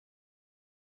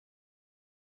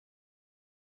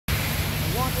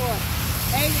for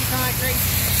Asian country.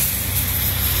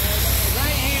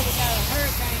 Right here we got a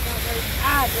hurricane coming through,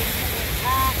 Isaac,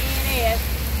 INS,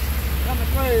 coming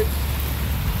through.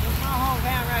 This is my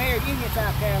hometown right here, Union,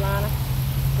 South Carolina.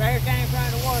 Right here came in front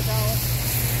of the war tower.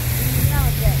 Union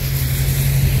Yellow Jacket.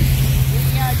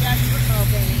 Union Yellow Jacket football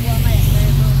team is what I'm at, right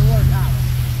in front of the war tower.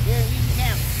 Here in Union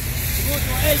County. We're going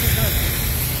to an Asian country.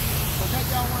 We'll take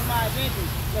you on one of my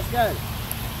adventures. Let's go.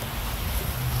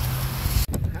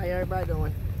 How everybody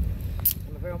doing?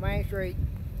 I'm up here on Main Street.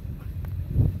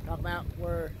 Talk about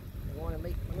where I want to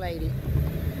meet my lady.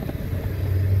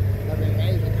 Over in the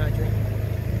Asian country.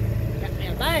 Got me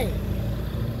a bang!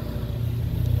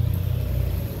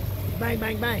 Bang,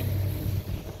 bang, bang.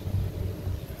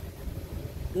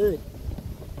 Good.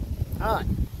 Alright.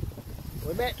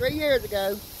 We met 3 years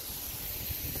ago.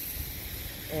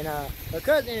 And her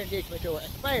cousin introduced me to a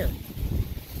fair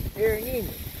here in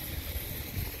Union.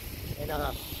 And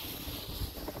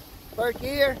first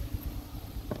year,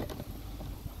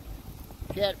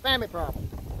 she had a family problem.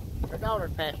 Her daughter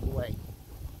passed away.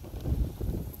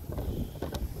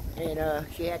 And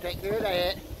she had to take care of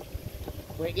that.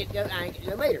 We didn't get to go, I didn't get to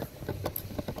go meet her.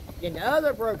 Then the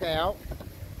other broke out.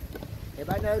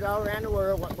 Everybody knows all around the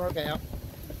world what broke out.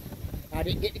 I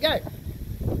didn't get to go.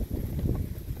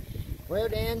 Well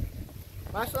then,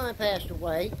 my son passed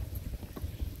away.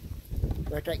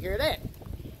 We'll take care of that.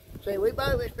 See, we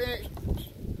both experienced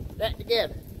that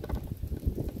together.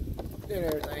 And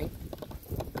everything.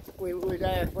 We was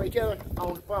there for each other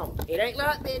on the phone. It ain't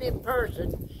like being in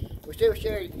person. We still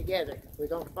shared it together. We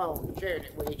was on the phone sharing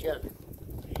it with each other.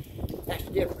 That's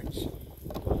the difference.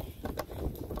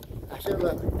 I still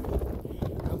love her.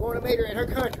 I'm going to meet her in her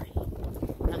country.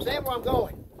 And I'm saying where I'm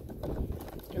going.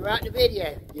 Throughout the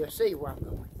video, you'll see where I'm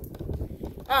going.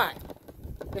 Alright,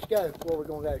 let's go where we're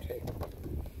going to go to.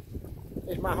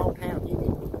 This is my hometown,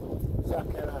 Union,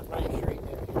 South Carolina, Main Street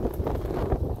there.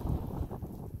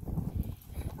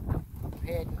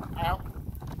 Heading out.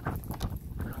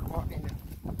 Parked in the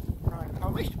front of the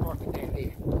police department down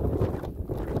here.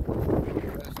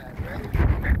 Other side of the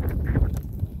road.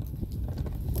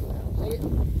 See it?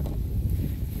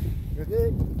 You're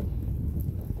good?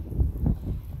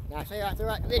 Now I say right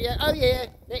throughout the video, oh yeah,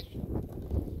 next,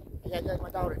 I gotta go to my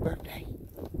daughter's birthday.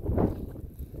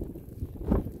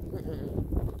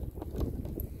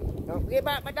 Don't forget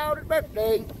about my daughter's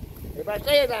birthday. Everybody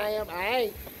says I am, I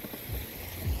ain't.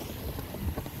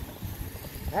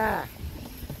 Ah.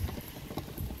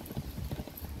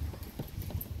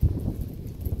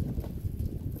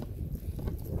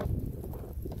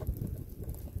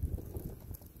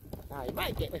 Now you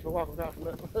might get me for walking across the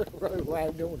road while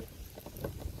I'm doing it.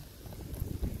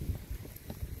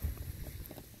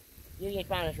 Union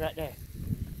Finance right there.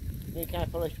 Union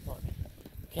County Police Department.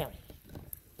 County.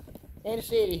 And the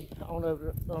city on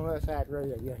the other side of the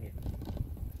road of Union.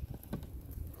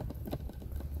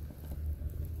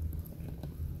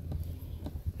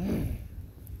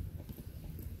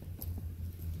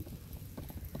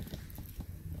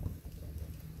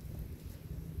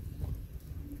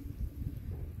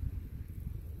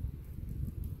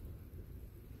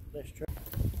 Let's try.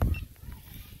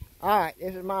 Alright,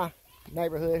 this is my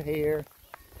neighborhood here.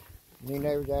 New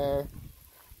neighbor there.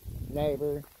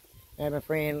 Neighbor. And my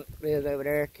friend lives over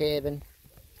there, Kevin.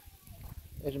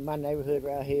 This is my neighborhood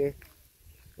right here.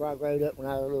 Where I growed up when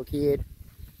I was a little kid.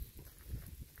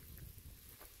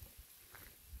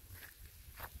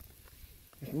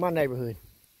 This is my neighborhood.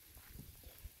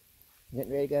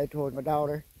 Getting ready to go towards my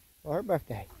daughter for her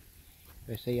birthday.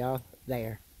 We'll see y'all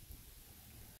there.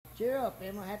 Cheer up,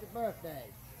 Emma. Happy birthday.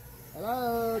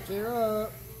 Hello, cheer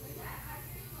up.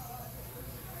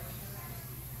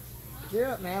 Cheer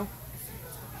up now.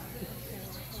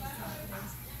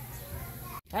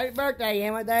 Happy birthday,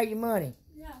 Emma. There's your money.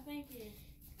 Yeah, thank you.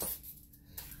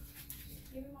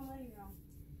 Give me my money now.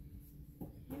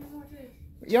 Give me more too.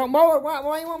 You want more? What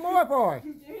do you want more for?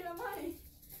 Give me the money.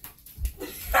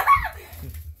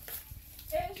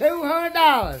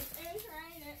 $200. It's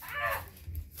raining. Ah!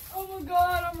 Oh my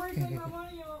god, I'm wrinkling my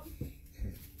money up. You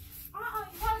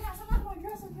probably got some up on your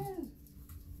dressing food.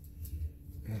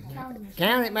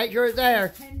 Count it, make sure it's there.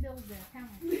 10 bills there, count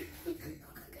it.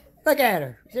 Look at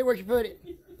her. See where she put it.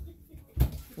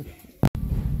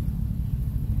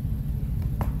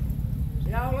 See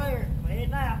y'all later. We're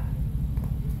heading out.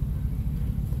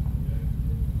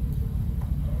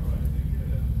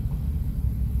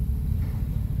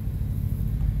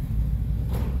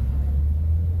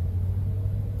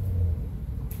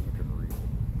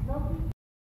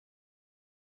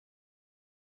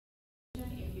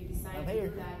 I'm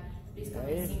here.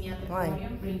 It's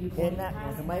plane. Heading out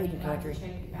to some Asian country.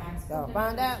 So I'll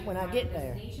find out when I get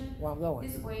there where I'm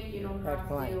going. This way you don't That's have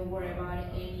plane. to worry about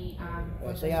any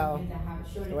See y'all that have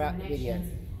shorter throughout the video.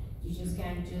 connections. You just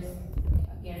can just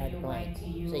get That's your plane. way to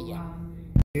you. See ya.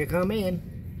 Here come in.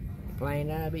 The plane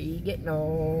I'll be getting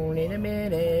on in a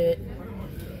minute.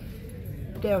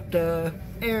 Delta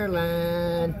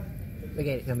Airline. Look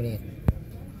at it coming in.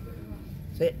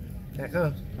 See it? There it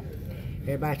comes.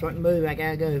 Everybody's starting to move. I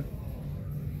gotta go.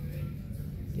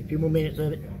 Get a few more minutes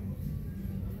of it.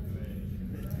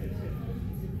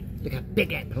 Look how big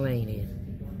that plane is.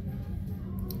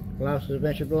 Lost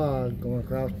Adventure Vlog going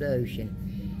across the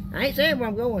ocean. I ain't saying where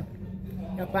I'm going.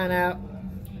 You'll find out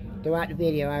throughout the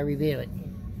video. I reveal it.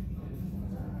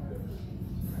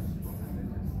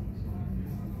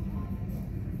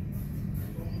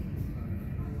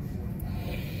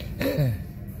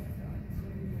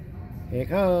 Here it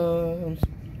comes.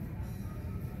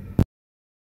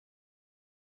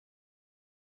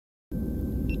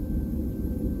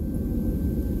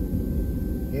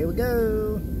 Here we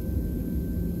go.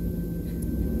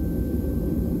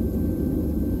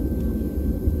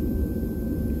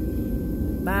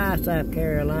 Bye, South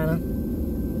Carolina.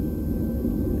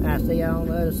 I'll see you on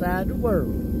the other side of the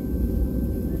world.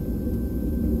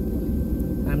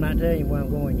 I'm not telling you where I'm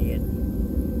going yet.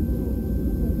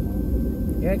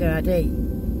 Here I go, I tell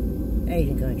you.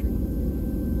 Asian country.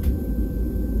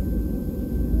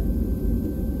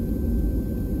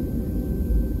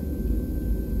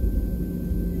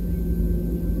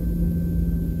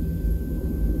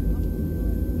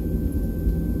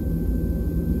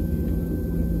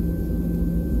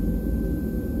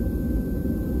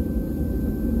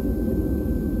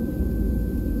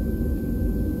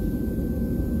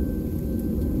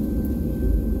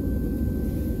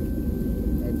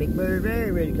 Big Bird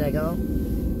very ready to take off.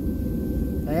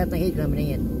 I think he's coming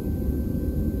in.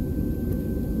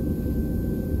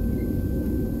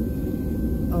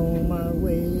 On my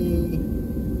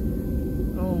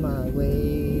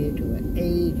way to an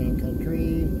Asian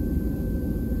country.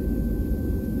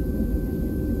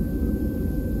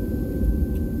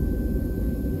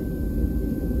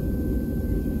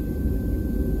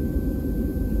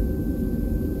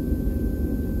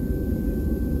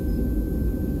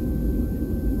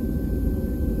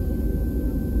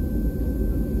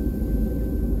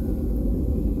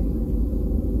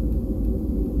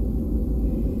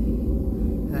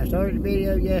 I started the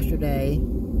video yesterday,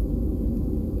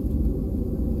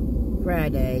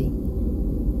 Friday,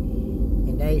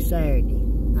 and today's Saturday.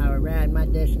 I will arrive my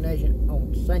destination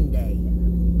on Sunday.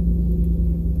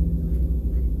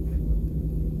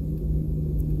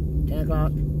 10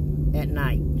 o'clock at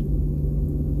night.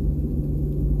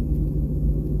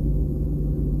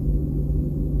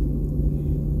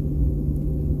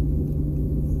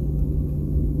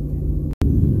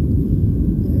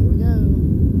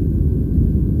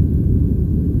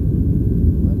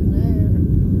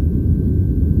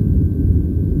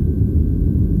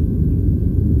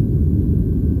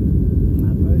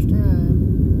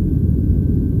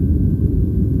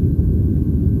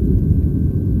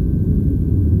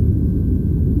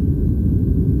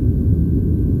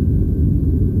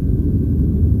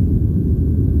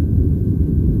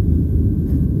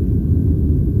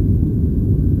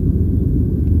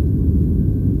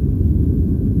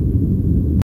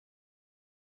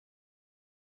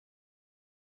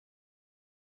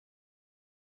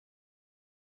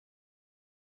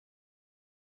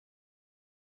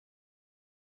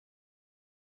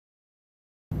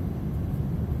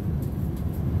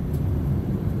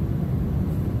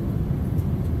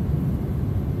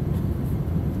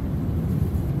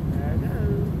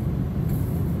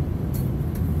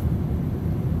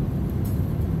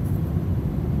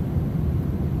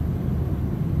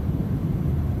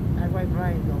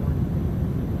 Plane's going.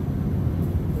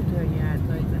 We're to the United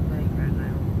States, I think, right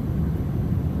now.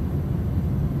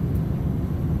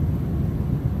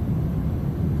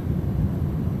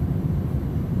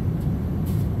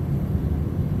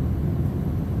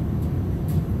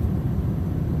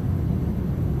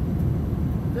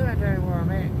 Still not telling you where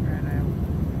I'm at right now.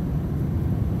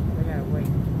 I gotta wait.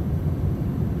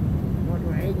 I'm going to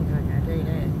an Asian country, I tell you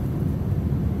that.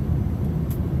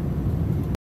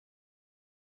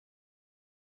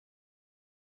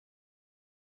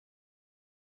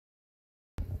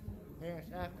 Here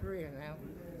in South Korea now.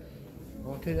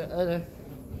 On to the other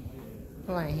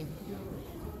plane.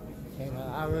 And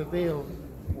I'll reveal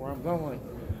where I'm going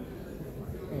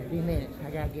in a few minutes.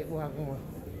 I gotta get where I'm going.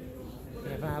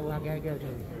 And find out where I gotta go to.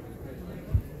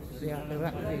 See how I live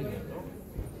up to video.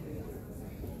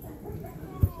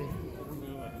 See?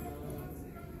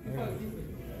 Yeah.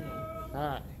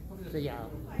 Alright, see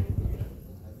y'all.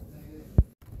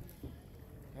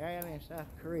 Here I am in South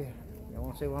Korea. Y'all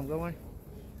want to see where I'm going?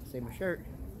 See my shirt?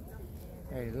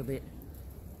 There's a little bit.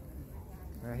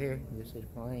 Right here, you see the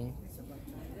plane.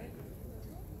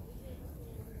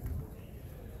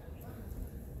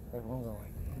 That's where I'm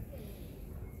going.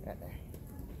 Right there.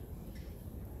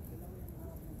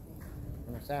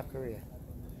 I'm in South Korea.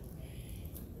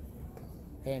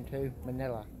 Heading to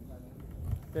Manila,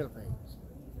 Philippines.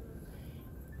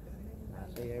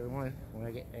 I'll see everyone when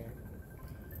I get there.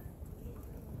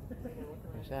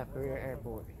 In South Korea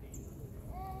Airport.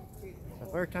 It's the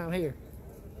first time here.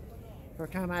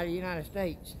 First time out of the United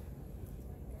States.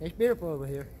 It's beautiful over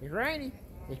here. It's rainy.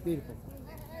 It's beautiful.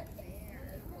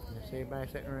 I see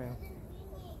everybody sitting around.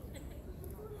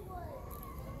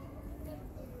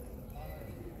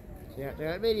 See you out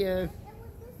there that video.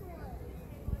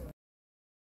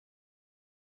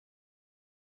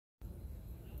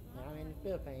 Now I'm in the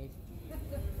Philippines.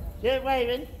 Just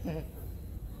waving.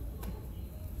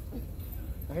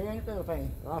 I'm here in the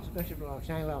Philippines. Lost Country Vlog,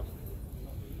 Shane Lawson.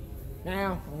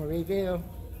 Now I'm gonna reveal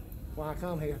why I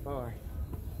come here for.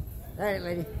 Hey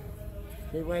lady.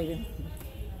 Just waving.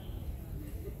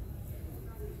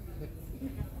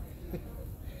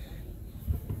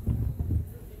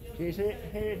 She's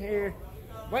here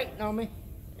waiting on me.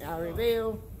 I'll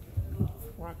reveal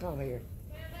why I come here.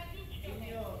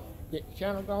 Get the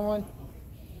channel going,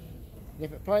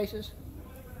 different places,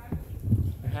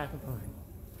 and having fun.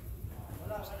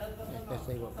 Let's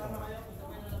see what's going on.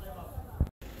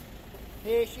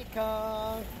 Here she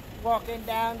comes, walking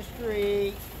down the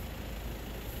street.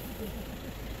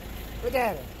 Look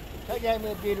at her. Look at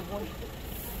me, beautiful one.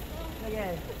 Look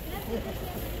at her.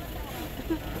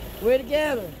 We're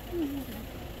together.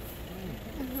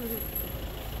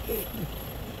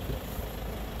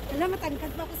 Alam,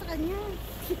 matangkad pa ako sa kanya.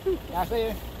 I see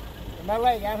you. My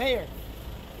lady, I'm here.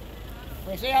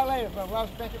 We'll see y'all later from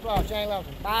Lost Country Vlog, Shane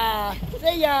Lawson. Bye.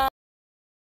 See y'all.